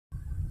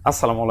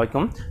আসসালামু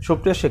আলাইকুম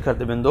সুপ্রিয়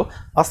শিক্ষার্থীবৃন্দ,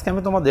 আজকে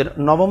আমি তোমাদের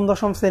নবম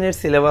দশম শ্রেণীর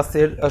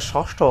সিলেবাসের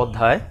ষষ্ঠ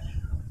অধ্যায়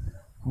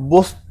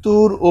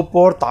বস্তুর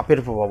উপর তাপের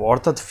প্রভাব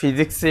অর্থাৎ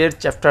ফিজিক্সের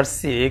চ্যাপ্টার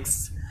 6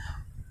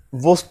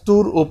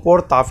 বস্তুর উপর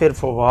তাপের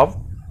প্রভাব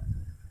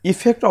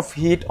effect of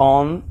heat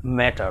on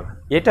matter.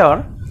 এটার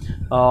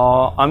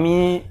আমি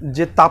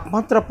যে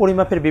তাপমাত্রা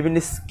পরিমাপের বিভিন্ন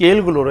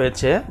স্কেলগুলো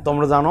রয়েছে,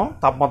 তোমরা জানো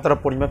তাপমাত্রা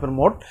পরিমাপের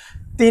মোট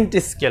 3টি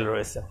স্কেল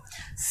রয়েছে,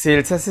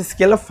 Celsius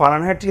scale,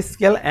 Fahrenheit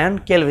scale and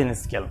kelvin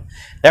scale.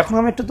 এখন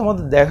আমি একটু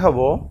তোমাদের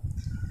দেখাবো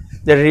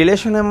যে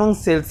relation among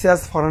Celsius,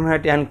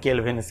 Fahrenheit and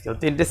kelvin scale,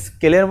 3টি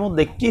স্কেলের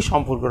মধ্যে কী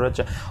সম্পর্ক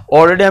রয়েছে।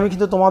 অলরেডি আমি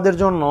কিন্তু তোমাদের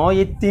জন্য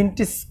এই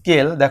 3টি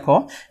স্কেল দেখো,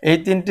 এই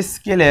 3টি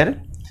স্কেলের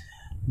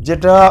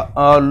যেটা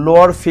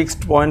লোয়ার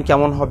ফিক্সড পয়েন্ট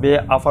কেমন হবে,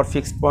 আপার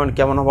ফিক্সড পয়েন্ট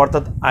কেমন হবে,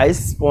 অর্থাৎ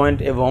আইস পয়েন্ট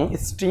এবং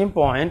স্ট্রিম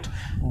পয়েন্ট,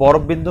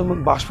 বরফবিন্দু এবং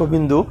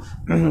বাষ্পবিন্দু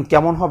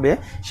কেমন হবে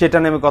সেটা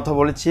নিয়ে আমি কথা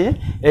বলেছি।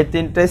 এই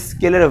 3টে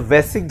স্কেলের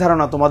বেসিক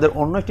ধারণা তোমাদের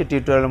অন্য একটি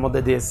টিউটোরিয়ালের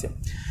মধ্যে দিয়েছি।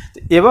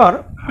 এবার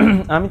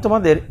আমি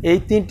তোমাদের এই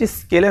 3টি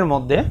স্কেলের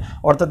মধ্যে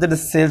অর্থাৎ এটা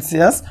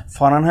Celsius,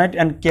 Fahrenheit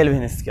and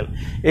kelvin scale,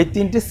 এই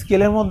 3টি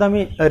স্কেলের মধ্যে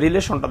আমি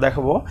রিলেশনটা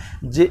দেখাবো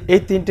যে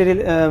এই 3টে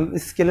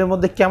স্কেলের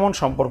মধ্যে কেমন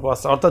সম্পর্ক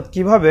আছে, অর্থাৎ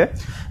কিভাবে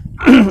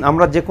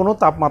আমরা যে কোনো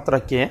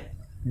তাপমাত্রাকে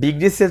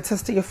ডিগ্রি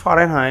সেলসিয়াস থেকে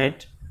ফারেনহাইট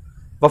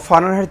বা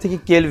ফারেনহাইট থেকে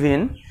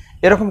কেলভিন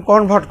এরকম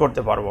কনভার্ট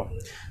করতে পারবো।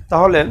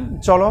 তাহলে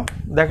চলো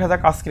দেখা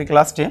যাক আজকের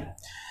ক্লাসটি।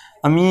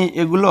 আমি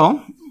এগুলো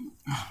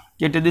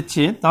কেটে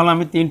দিচ্ছি, তাহলে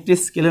আমি 3টি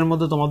স্কেলের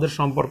মধ্যে তোমাদের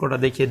সম্পর্কটা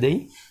দেখিয়ে দেই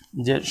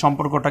যে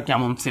সম্পর্কটা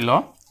কেমন ছিল।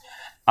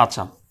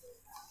 আচ্ছা,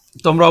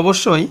 তোমরা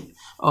অবশ্যই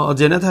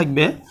জেনে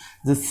থাকবে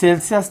যে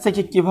সেলসিয়াস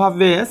থেকে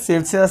কিভাবে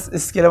সেলসিয়াস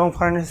স্কেল এবং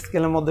ফারেনহাইট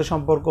স্কেলের মধ্যে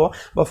সম্পর্ক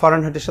বা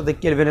ফারেনহাইটের সাথে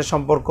কেলভিনের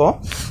সম্পর্ক,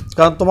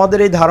 কারণ তোমাদের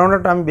এই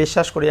ধারণাটা আমি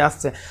বিশ্বাস করি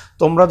আসছে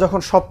তোমরা যখন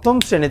সপ্তম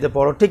শ্রেণীতে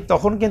পড়ো ঠিক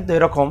তখন কিন্তু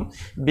এরকম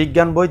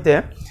বিজ্ঞান বইতে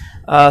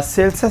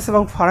সেলসিয়াস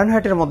এবং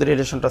ফারেনহাইটের মধ্যে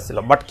রিলেশনটা ছিল,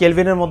 বাট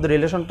কেলভিনের মধ্যে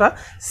রিলেশনটা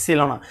ছিল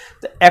না।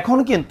 তো এখন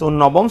কিন্তু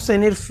নবম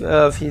শ্রেণীর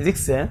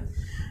ফিজিক্সে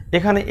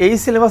এখানে এই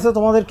সিলেবাসে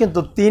তোমাদের কিন্তু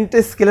 3টে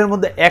স্কেলের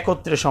মধ্যে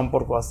একত্রে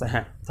সম্পর্ক আছে।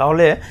 হ্যাঁ,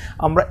 তাহলে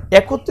আমরা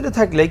একত্রে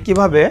থাকলে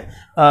কিভাবে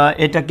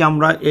এটাকে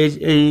আমরা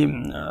এই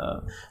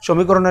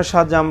সমীকরণের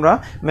সাহায্যে আমরা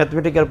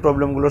ম্যাথমেটিক্যাল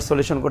প্রবলেমগুলোর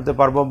সলিউশন করতে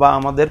পারবো, বা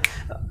আমাদের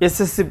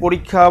এসএসসি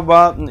পরীক্ষা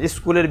বা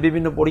স্কুলের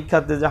বিভিন্ন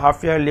পরীক্ষাতে যে হাফ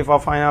ইয়ারলি বা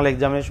ফাইনাল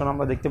এক্সামিনেশন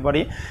আমরা দেখতে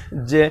পারি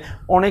যে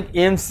অনেক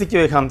এমসিকিউ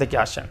এখান থেকে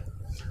আসে।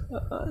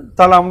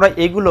 তাহলে আমরা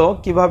এগুলো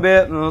কিভাবে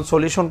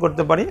সলিউশন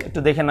করতে পারি একটু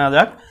দেখে নেওয়া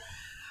যাক।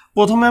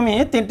 প্রথমে আমি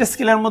 3টে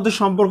স্কেলের মধ্যে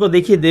সম্পর্ক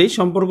দেখিয়ে দিই।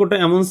 সম্পর্কটা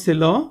এমন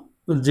ছিল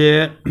যে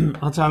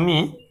আচ্ছা আমি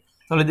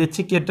তাহলে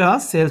দিচ্ছি কি, এটা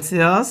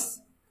সেলসিয়াস,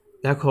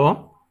 দেখো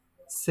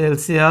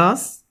সেলসিয়াস,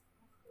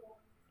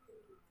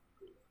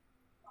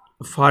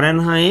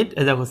 ফারেনহাইট,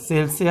 দেখো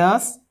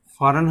সেলসিয়াস,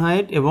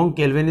 ফারেনহাইট এবং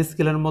কেলভিন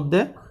স্কেলের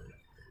মধ্যে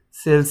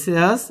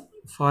সেলসিয়াস,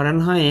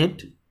 ফারেনহাইট,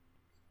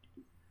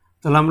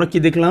 তাহলে আমরা কি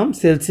দেখলাম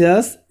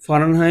সেলসিয়াস,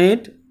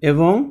 ফারেনহাইট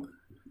এবং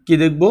কি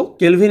দেখব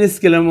কেলভিন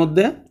স্কেলের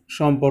মধ্যে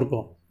সম্পর্ক,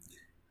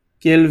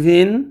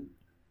 কেলভিন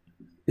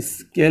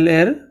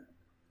স্কেলের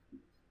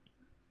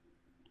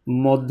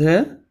মধ্যে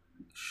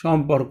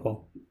সম্পর্ক।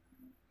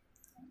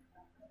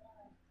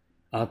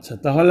 আচ্ছা,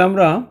 তাহলে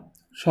আমরা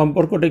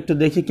সম্পর্কটা একটু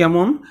দেখি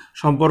কেমন।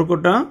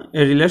 সম্পর্কটা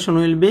relation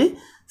will be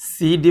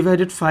C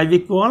divided 5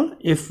 equal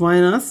F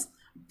minus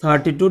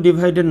 32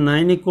 divided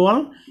 9 equal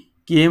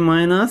K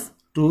minus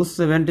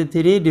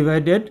 273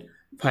 divided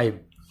 5।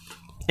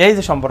 এই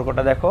যে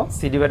সম্পর্কটা দেখো,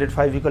 C divided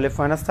 5 equal F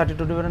minus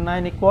 32 divided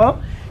 9 equal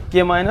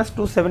কে মাইনাস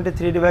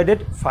 273 ডিভাইডেড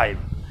 5।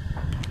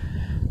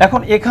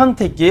 এখন এখান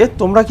থেকে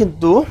তোমরা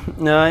কিন্তু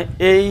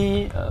এই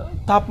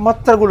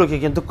তাপমাত্রাগুলোকে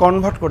কিন্তু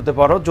কনভার্ট করতে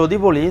পারো। যদি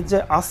বলি যে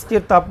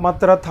আজকের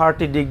তাপমাত্রা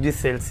 30 ডিগ্রি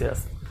সেলসিয়াস,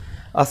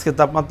 আজকের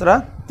তাপমাত্রা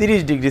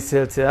 30 ডিগ্রি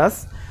সেলসিয়াস,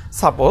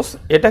 সাপোজ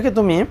এটাকে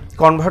তুমি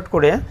কনভার্ট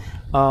করে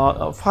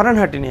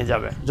ফারেনহাইটে নিয়ে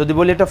যাবে। যদি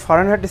বলি এটা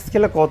ফারেনহাইট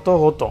স্কেলে কত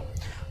হতো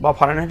বা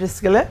ফারেনহাইট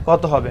স্কেলে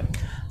কত হবে,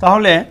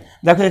 তাহলে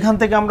দেখো এখান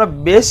থেকে আমরা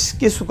বেশ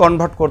কিছু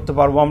কনভার্ট করতে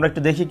পারবো। আমরা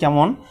একটু দেখি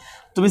কেমন।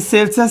 তুমি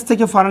সেলসিয়াস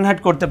থেকে ফারেনহাইট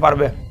করতে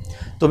পারবে,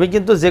 তুমি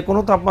কিন্তু যে কোনো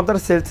তাপমাত্রা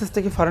সেলসিয়াস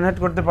থেকে ফারেনহাইট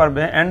করতে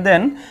পারবে, অ্যান্ড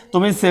দেন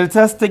তুমি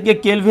সেলসিয়াস থেকে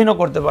কেলভিনও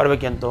করতে পারবে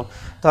কিন্তু।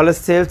 তাহলে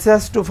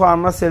সেলসিয়াস টু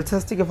আমরা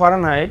সেলসিয়াস থেকে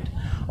ফারেনহাইট,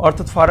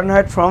 অর্থাৎ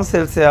Fahrenheit from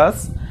Celsius,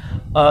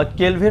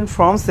 kelvin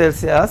from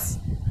Celsius,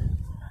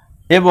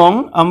 এবং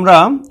আমরা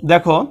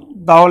দেখো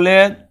তাহলে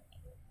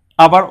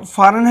আবার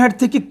ফারেনহাইট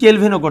থেকে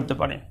কেলভিনও করতে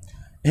পারে।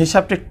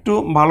 হিসাবটা একটু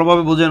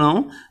ভালোভাবে বুঝে নাও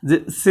যে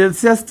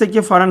সেলসিয়াস থেকে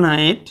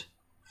ফারেনহাইট,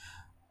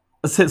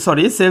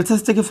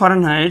 সেলসিয়াস থেকে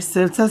ফারেনহাইট,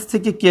 সেলসিয়াস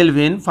থেকে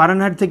কেলভিন,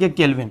 ফারেনহাইট থেকে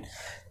কেলভিন,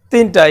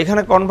 3টা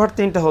এখানে কনভার্ট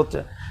 3টা হচ্ছে।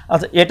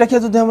 আচ্ছা, এটাকে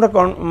যদি আমরা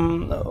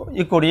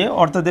করি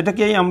অর্থাৎ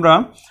এটাকেই আমরা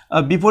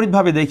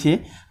বিপরীতভাবে দেখি,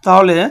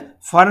 তাহলে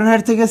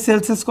ফারেনহাইট থেকে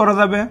সেলসিয়াস করা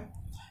যাবে,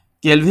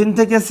 কেলভিন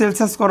থেকে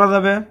সেলসিয়াস করা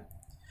যাবে,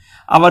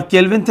 আবার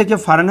কেলভিন থেকে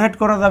ফারেনহাইট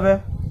করা যাবে।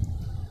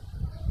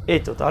 এই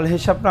তো, তাহলে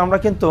হিসাবটা আমরা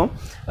কিন্তু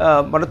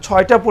মানে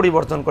 6টা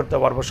পরিবর্তন করতে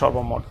পারবো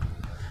সর্বমোট,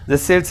 যে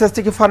সেলসিয়াস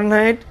থেকে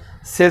ফারেনহাইট,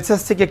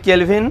 সেলসিয়াস থেকে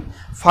কেলভিন,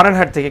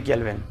 ফারেনহাইট থেকে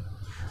কেলভিন।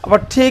 আবার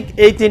ঠিক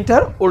এই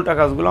 3টার উল্টা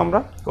কাজগুলো আমরা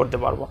করতে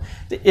পারবো।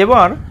 তো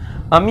এবার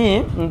আমি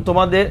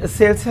তোমাদের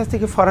সেলসিয়াস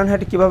থেকে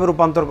ফারেনহাইটে কীভাবে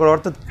রূপান্তর করো,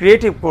 অর্থাৎ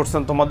ক্রিয়েটিভ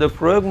কোশ্চেন তোমাদের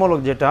প্রয়োগমূলক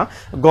যেটা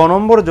গ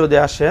নম্বর যদি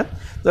আসে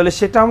তাহলে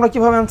সেটা আমরা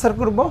কীভাবে অ্যান্সার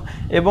করব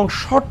এবং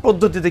শর্ট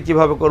পদ্ধতিতে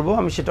কীভাবে করব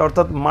আমি সেটা,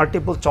 অর্থাৎ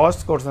মাল্টিপল চয়েস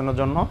কোশ্চেনের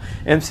জন্য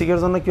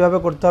এমসিকিউর জন্য কীভাবে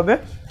করতে হবে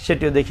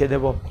সেটিও দেখিয়ে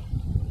দেব।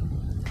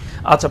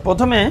 আচ্ছা,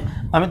 প্রথমে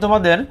আমি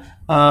তোমাদের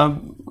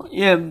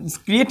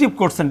ক্রিয়েটিভ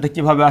কোশ্চেনটা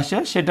কীভাবে আসে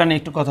সেটা নিয়ে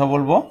একটু কথা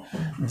বলবো,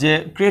 যে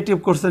ক্রিয়েটিভ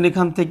কোশ্চেন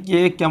এখান থেকে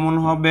কেমন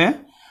হবে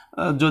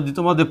যদি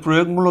তোমাদের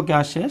প্রয়োগমূলকে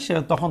আসে সে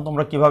তখন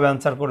তোমরা কিভাবে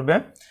অ্যান্সার করবে।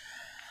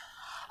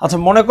 আচ্ছা,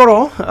 মনে করো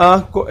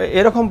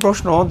এরকম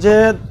প্রশ্ন যে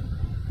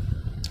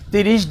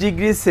 30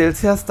 ডিগ্রি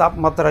সেলসিয়াস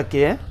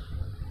তাপমাত্রাকে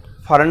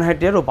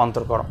ফারেনহাইটে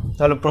রূপান্তর করো।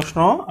 তাহলে প্রশ্ন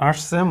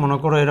আসছে, মনে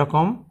করো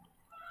এরকম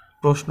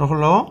প্রশ্ন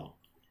হলো,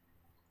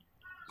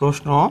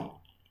 প্রশ্ন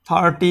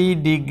 30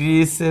 ডিগ্রি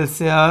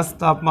সেলসিয়াস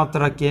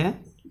তাপমাত্রাকে,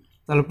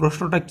 তাহলে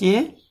প্রশ্নটা কি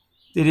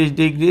 30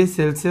 ডিগ্রি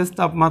সেলসিয়াস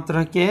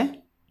তাপমাত্রাকে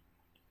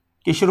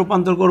কিসে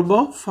রূপান্তর করব,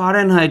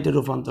 ফারেনহাইটে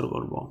রূপান্তর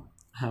করব।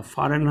 হ্যাঁ,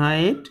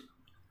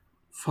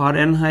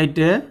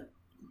 ফারেনহাইটে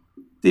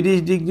 30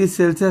 ডিগ্রি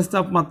সেলসিয়াস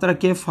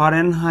তাপমাত্রাকে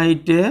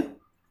ফারেনহাইটে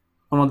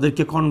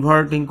আমাদেরকে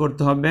কনভার্টিং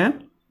করতে হবে।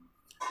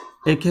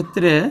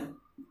 এক্ষেত্রে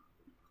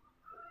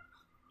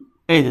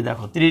এই যে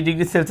দেখো 30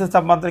 ডিগ্রি সেলসিয়াস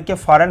তাপমাত্রাকে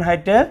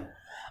ফারেনহাইটে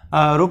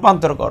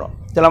রূপান্তর করো।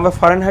 তাহলে আমরা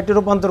ফারেনহাইটে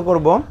রূপান্তর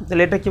করব।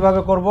 তাহলে এটা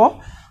কিভাবে করব,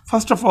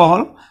 ফার্স্ট অফ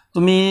অল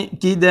তুমি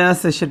কি দেয়া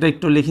আছে সেটা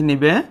একটু লিখে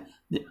নিবে,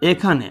 যে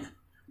এখানে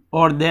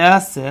ওর দেয়া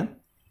আছে,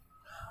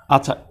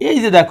 আচ্ছা এই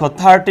যে দেখো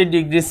 30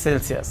 ডিগ্রি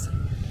সেলসিয়াস,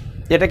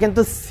 এটা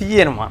কিন্তু সি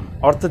এর মান,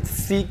 অর্থাৎ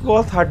সি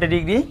ইকুয়াল 30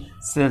 ডিগ্রি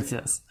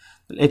সেলসিয়াস।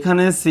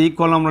 এখানে সি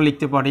ইকুয়াল আমরা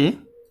লিখতে পারি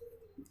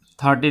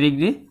 30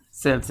 ডিগ্রি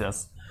সেলসিয়াস।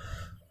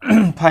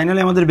 ফাইনালি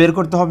আমাদের বের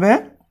করতে হবে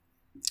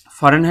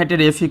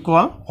ফারেনহাইটের এফ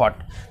ইকুয়াল হোয়াট।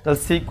 তাহলে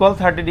C equal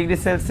 30 degree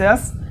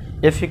Celsius,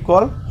 F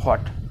equal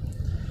what.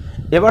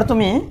 এবার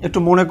তুমি একটু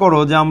মনে করো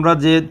যে আমরা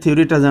যে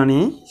থিওরিটা জানি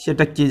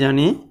সেটা কি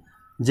জানি,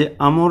 যে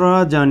আমরা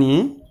জানি,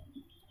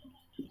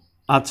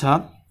 আচ্ছা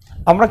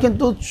আমরা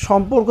কিন্তু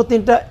সম্পর্ক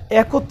তিনটা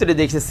একত্রে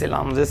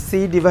দেখেছিলাম, যে C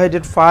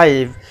divided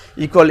 5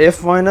 equal F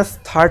minus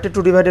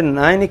 32 divided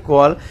 9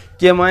 equal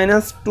কে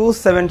মাইনাস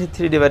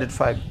 273 ডিভাইডেড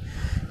 5।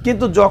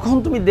 কিন্তু যখন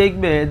তুমি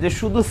দেখবে যে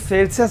শুধু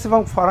সেলসিয়াস এবং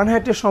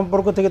ফারেনহাইটের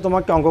সম্পর্ক থেকে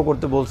তোমাকে অঙ্ক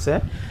করতে বলছে,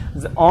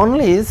 যে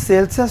অনলি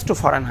সেলসিয়াস টু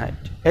ফারেনহাইট,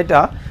 এটা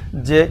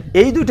যে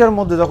এই দুইটার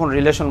মধ্যে যখন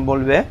রিলেশন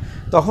বলবে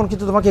তখন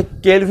কিন্তু তোমাকে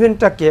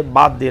কেলভিনটাকে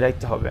বাদ দিয়ে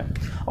রাখতে হবে।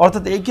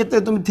 অর্থাৎ এই ক্ষেত্রে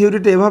তুমি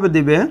থিওরিটা এভাবে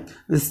দিবে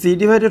যে C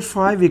divided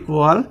 5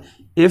 equal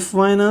F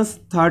minus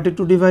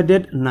 32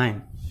 divided 9।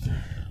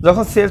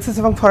 যখন সেলসিয়াস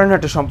এবং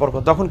ফারেনহাইটের সম্পর্ক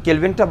তখন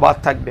কেলভিনটা বাদ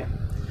থাকবে।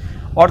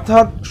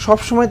 অর্থাৎ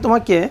সবসময়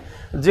তোমাকে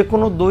যে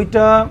কোনো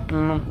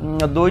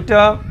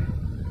দুইটা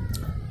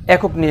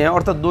একক নিয়ে,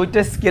 অর্থাৎ দুইটা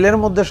স্কেলের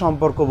মধ্যে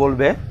সম্পর্ক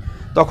বলবে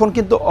তখন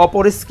কিন্তু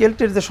অপর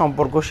স্কেলটির যে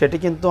সম্পর্ক সেটি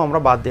কিন্তু আমরা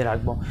বাদ দিয়ে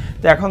রাখবো।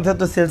 তো এখন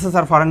যেহেতু সেলসিয়াস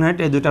আর ফারেনহাইট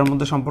এই দুইটার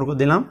মধ্যে সম্পর্ক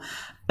দিলাম,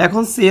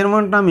 এখন সি এর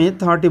মানটা আমি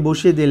 30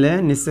 বসিয়ে দিলে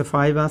নিচে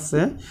 5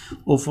 আছে,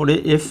 ওপরে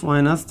এফ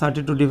মাইনাস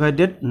 32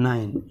 ডিভাইডেড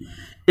 9।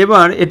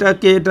 এবার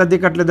এটাকে এটা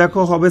দিয়ে কাটলে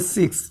দেখো হবে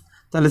 6,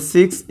 তাহলে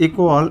 6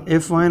 ইকুয়াল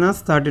এফ মাইনাস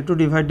 32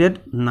 ডিভাইডেড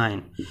 9।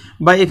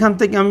 বা এখান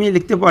থেকে আমি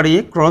লিখতে পারি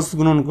ক্রস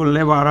গুণন করলে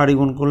বা আড়াআড়ি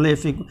গুণ করলে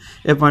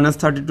এফ মাইনাস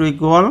 32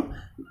 ইকুয়াল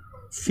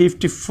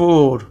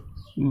 54,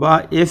 বা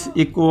এফ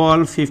ইকুয়াল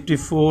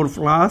 54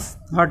 প্লাস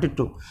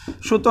 32।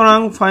 সুতরাং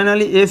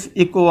finally F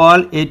equal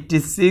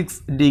 86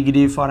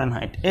 degree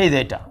Fahrenheit. এই যে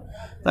এটা,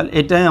 তাহলে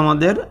এটাই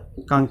আমাদের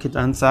কাঙ্ক্ষিত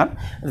অ্যান্সার,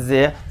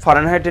 যে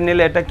ফারেনহাইটে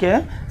নিলে এটাকে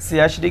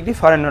 86 ডিগ্রি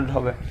ফারেনহাইট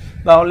হবে।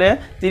 তাহলে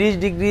 30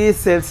 ডিগ্রি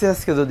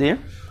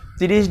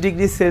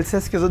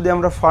সেলসিয়াসকে যদি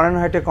আমরা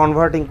ফারেনহাইটে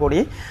কনভার্টিং করি,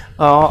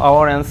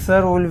 hour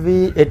answer will be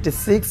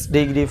 86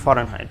 degree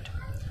Fahrenheit.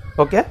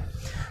 ওকে,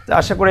 তো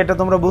আশা করি এটা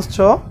তোমরা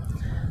বুঝছো।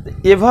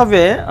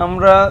 এভাবে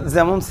আমরা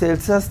যেমন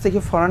সেলসিয়াস থেকে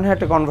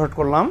ফারেনহাইটে কনভার্ট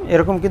করলাম,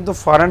 এরকম কিন্তু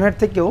ফারেনহাইট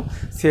থেকেও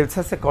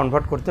সেলসিয়াসে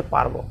কনভার্ট করতে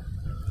পারবো।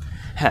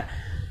 হ্যাঁ,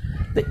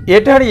 তো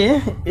এটারই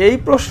এই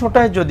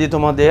প্রশ্নটায় যদি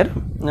তোমাদের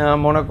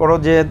মনে করো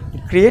যে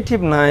ক্রিয়েটিভ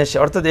না এসে,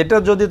 অর্থাৎ এটা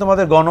যদি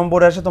তোমাদের গ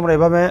নম্বরে আসে তোমরা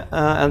এভাবে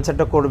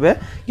অ্যান্সারটা করবে,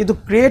 কিন্তু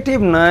ক্রিয়েটিভ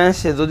না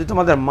এসে যদি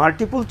তোমাদের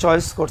মাল্টিপল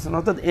চয়েস কোশ্চেন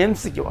অর্থাৎ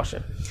এমসিকিউ আসে,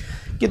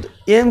 কিন্তু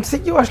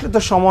এমসিকিউ আসলে তো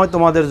সময়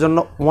তোমাদের জন্য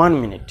 1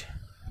 মিনিট,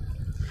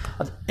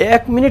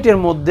 1 মিনিটের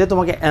মধ্যে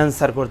তোমাকে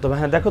অ্যান্সার করতে হবে।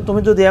 হ্যাঁ দেখো,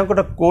 তুমি যদি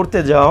অঙ্কটা করতে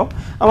যাও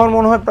আমার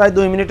মনে হয় প্রায়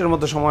 2 মিনিটের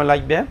মতো সময়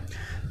লাগবে।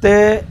 তো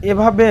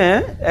এভাবে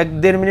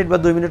 1-1.5 মিনিট বা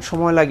 2 মিনিট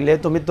সময় লাগলে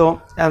তুমি তো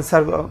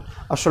অ্যান্সার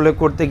আসলে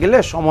করতে গেলে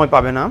সময়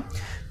পাবে না।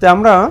 তো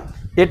আমরা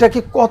এটাকে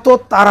কত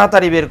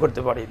তাড়াতাড়ি বের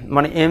করতে পারি,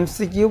 মানে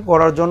এমসিকিউ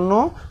করার জন্য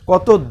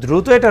কত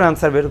দ্রুত এটার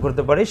অ্যান্সার বের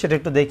করতে পারি সেটা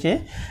একটু দেখি,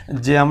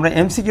 যে আমরা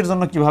এমসিকিউর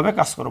জন্য কিভাবে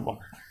কাজ করব।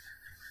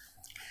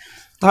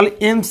 তাহলে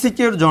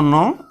এমসিকিউর জন্য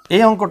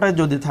এই অঙ্কটায়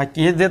যদি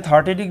থাকে যে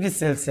 30 ডিগ্রি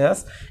সেলসিয়াস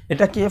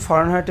এটাকে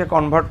ফারেনহাইটে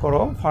কনভার্ট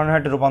করো,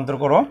 ফারেনহাইটে রূপান্তর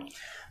করো,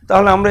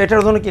 তাহলে আমরা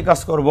এটার জন্য কি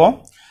কাজ করব,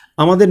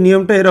 আমাদের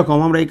নিয়মটা এরকম,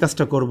 আমরা এই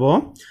কাজটা করব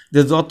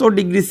যে যত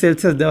ডিগ্রি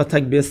সেলসিয়াস দেওয়া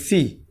থাকবে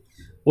সি,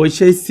 ওই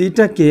সেই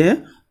সিটাকে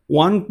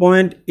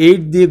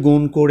 1.8 দিয়ে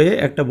গুণ করে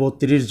একটা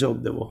 32 যোগ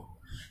দেব।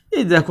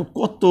 এই দেখো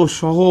কত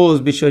সহজ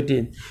বিষয়টি,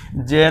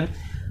 যে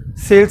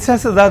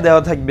সেলসিয়াসে যা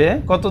দেওয়া থাকবে,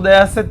 কত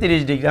দেওয়া আছে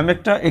 30 ডিগ্রি। আমি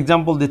একটা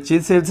এক্সাম্পল দিচ্ছি।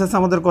 সেলসিয়াস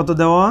আমাদের কত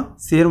দেওয়া,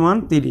 সি এর মান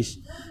 30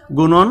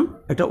 গুণন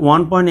এটা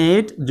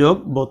 1.8 যোগ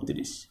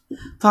 32।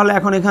 তাহলে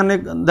এখন এখানে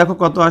দেখো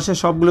কত আসে,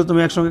 সবগুলো তুমি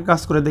একসঙ্গে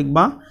কাজ করে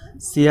দেখবা।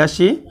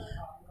 86,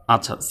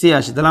 আচ্ছা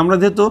 86। তাহলে আমরা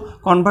যেহেতু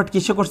কনভার্ট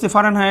কিসে করছি,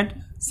 ফারেনহাইট,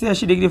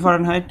 86 ডিগ্রি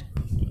ফারেনহাইট।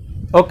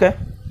 ওকে,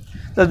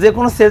 তো যে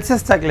কোনো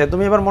সেলসিয়াস থাকলে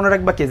তুমি এবার মনে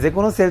রাখবা কি, যে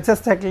কোনো সেলসিয়াস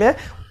থাকলে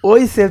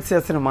ওই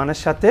সেলসিয়াসের মানের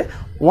সাথে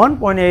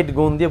 1.8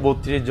 গুণ দিয়ে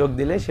 32 যোগ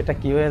দিলে সেটা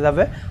কি হয়ে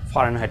যাবে,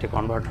 ফারেনহাইটে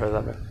কনভার্ট হয়ে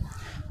যাবে।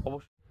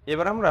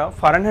 এবার আমরা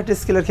ফারেনহাইট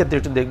স্কেলের ক্ষেত্রে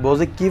একটু দেখবো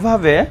যে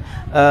কীভাবে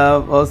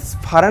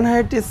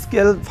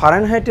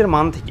ফারেনহাইটের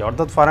মান থেকে,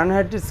 অর্থাৎ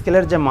ফারেনহাইট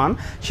স্কেলের যে মান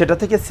সেটা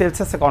থেকে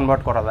সেলসিয়াসে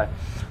কনভার্ট করা যায়।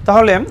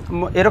 তাহলে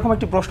এরকম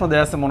একটি প্রশ্ন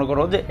দেওয়া আছে, মনে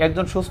করো যে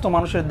একজন সুস্থ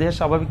মানুষের দেহের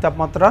স্বাভাবিক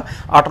তাপমাত্রা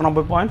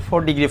 98.4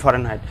 ডিগ্রি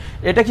ফারেনহাইট।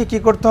 এটাকে কি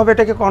করতে হবে,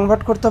 এটাকে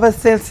কনভার্ট করতে হবে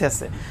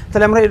সেলসিয়াসে।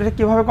 তাহলে আমরা এটা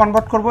কীভাবে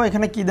কনভার্ট করব,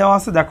 এখানে কি দেওয়া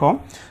আছে দেখো,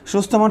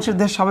 সুস্থ মানুষের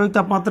দেহের স্বাভাবিক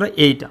তাপমাত্রা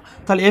এইটা,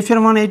 তাহলে এফ এর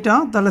মান এইটা,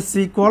 তাহলে সি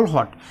ইকুয়াল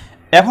হোয়াট।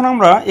 এখন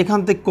আমরা এখান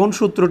থেকে কোন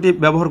সূত্রটি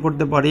ব্যবহার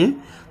করতে পারি,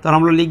 তাহলে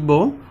আমরা লিখব,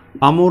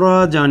 আমরা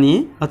জানি,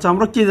 আচ্ছা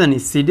আমরা কি জানি,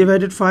 C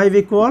divided 5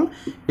 equal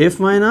F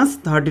minus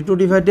 32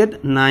 divided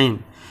 9।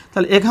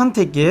 তাহলে এখান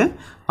থেকে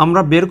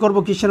আমরা বের করব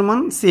কিসের মান,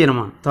 সি এর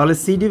মান। তাহলে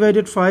সি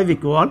ডিভাইডেড 5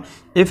 ইকুয়াল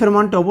এফ এর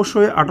মানটা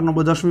অবশ্যই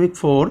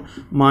 98.4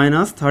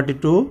 মাইনাস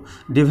 32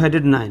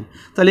 ডিভাইডেড 9।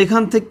 তাহলে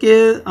এখান থেকে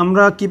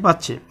আমরা কি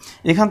পাচ্ছি,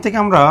 এখান থেকে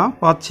আমরা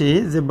পাচ্ছি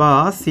যে বা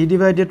সি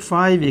ডিভাইডেড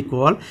 5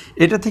 ইকুয়াল,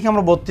 এটা থেকে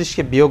আমরা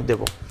 32কে বিয়োগ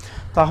দেব।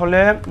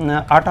 তাহলে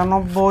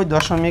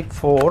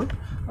 98.4,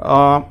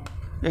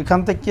 এখান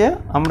থেকে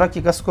আমরা কি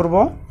কাজ করব,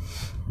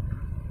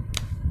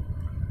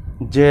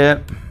 যে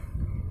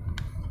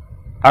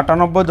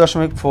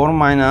 98.4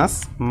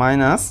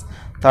 minus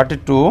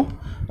 32,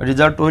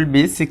 result will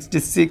be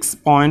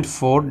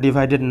 66.4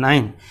 divided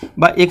 9।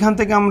 বা এখান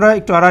থেকে আমরা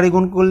একটু আড়াআড়ি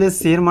গুণ করলে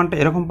সি এর মানটা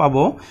এরকম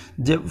পাবো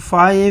যে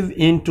 5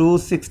 ইন্টু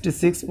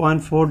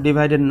 66.4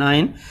 ডিভাইডেড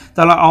 9,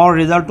 তাহলে our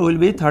result will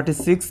be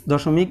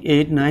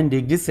 36.89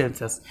 degree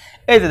Celsius.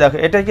 এই যে দেখো,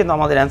 এটাই কিন্তু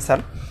আমাদের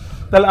অ্যান্সার।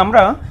 তাহলে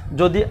আমরা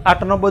যদি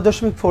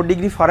 98.4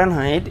 ডিগ্রি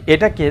ফারেনহাইট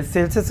এটাকে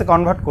সেলসিয়াসে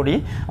কনভার্ট করি,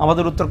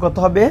 আমাদের উত্তর কত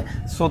হবে,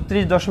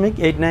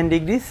 36.89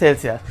 ডিগ্রি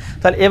সেলসিয়াস।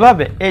 তাহলে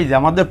এভাবে এই যে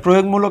আমাদের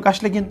প্রয়োগমূলক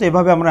আসলে কিন্তু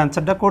এভাবে আমরা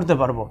অ্যান্সারটা করতে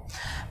পারবো।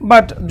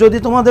 বাট যদি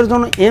তোমাদের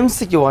জন্য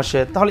এমসিকিউ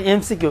আসে, তাহলে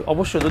এমসিকিউ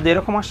অবশ্যই যদি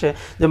এরকম আসে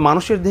যে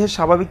মানুষের দেহের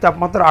স্বাভাবিক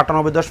তাপমাত্রা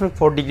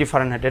 98.4 ডিগ্রি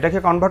ফারেনহাইট, এটাকে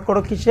কনভার্ট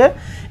করো কিসে,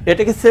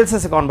 এটাকে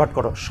সেলসিয়াসে কনভার্ট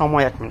করো,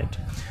 সময় 1 মিনিট।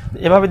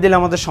 এভাবে দিলে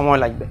আমাদের সময়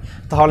লাগবে।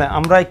 তাহলে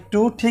আমরা একটু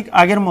ঠিক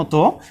আগের মতো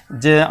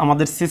যে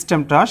আমাদের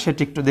সিস্টেমটা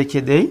সেটি একটু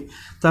দেখিয়ে দেই।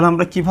 তাহলে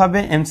আমরা কিভাবে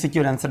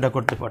এমসিকিউর অ্যান্সারটা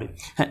করতে পারি।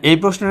 হ্যাঁ, এই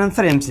প্রশ্নের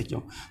অ্যান্সার এমসিকিউ।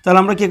 তাহলে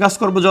আমরা কি কাজ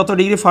করব, যত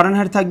ডিগ্রি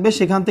ফারেনহাইট থাকবে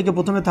সেখান থেকে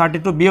প্রথমে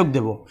 32 বিয়োগ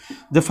দেব,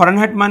 যে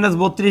ফারেনহাইট মাইনাস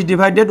 32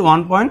 ডিভাইডেড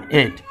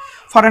 1.8।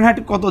 ফারেনহাইট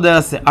কত দেওয়া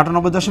আছে,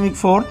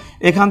 98.4,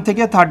 এখান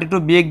থেকে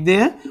 32 বিয়োগ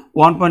দিয়ে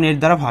 1.8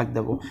 দ্বারা ভাগ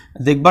দেব,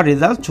 দেখবা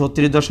রেজাল্ট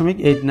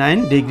 36.89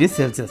 ডিগ্রি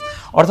সেলসিয়াস,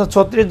 অর্থাৎ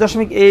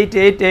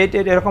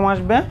 36.8888 এরকম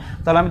আসবে।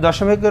 তাহলে আমি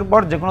দশমিকের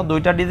পর যে কোনো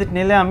দুইটা ডিজিট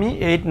নিলে আমি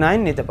 8, 9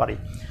 নিতে পারি।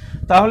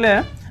 তাহলে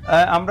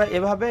আমরা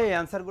এভাবে এই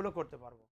অ্যান্সারগুলো করতে পারবো।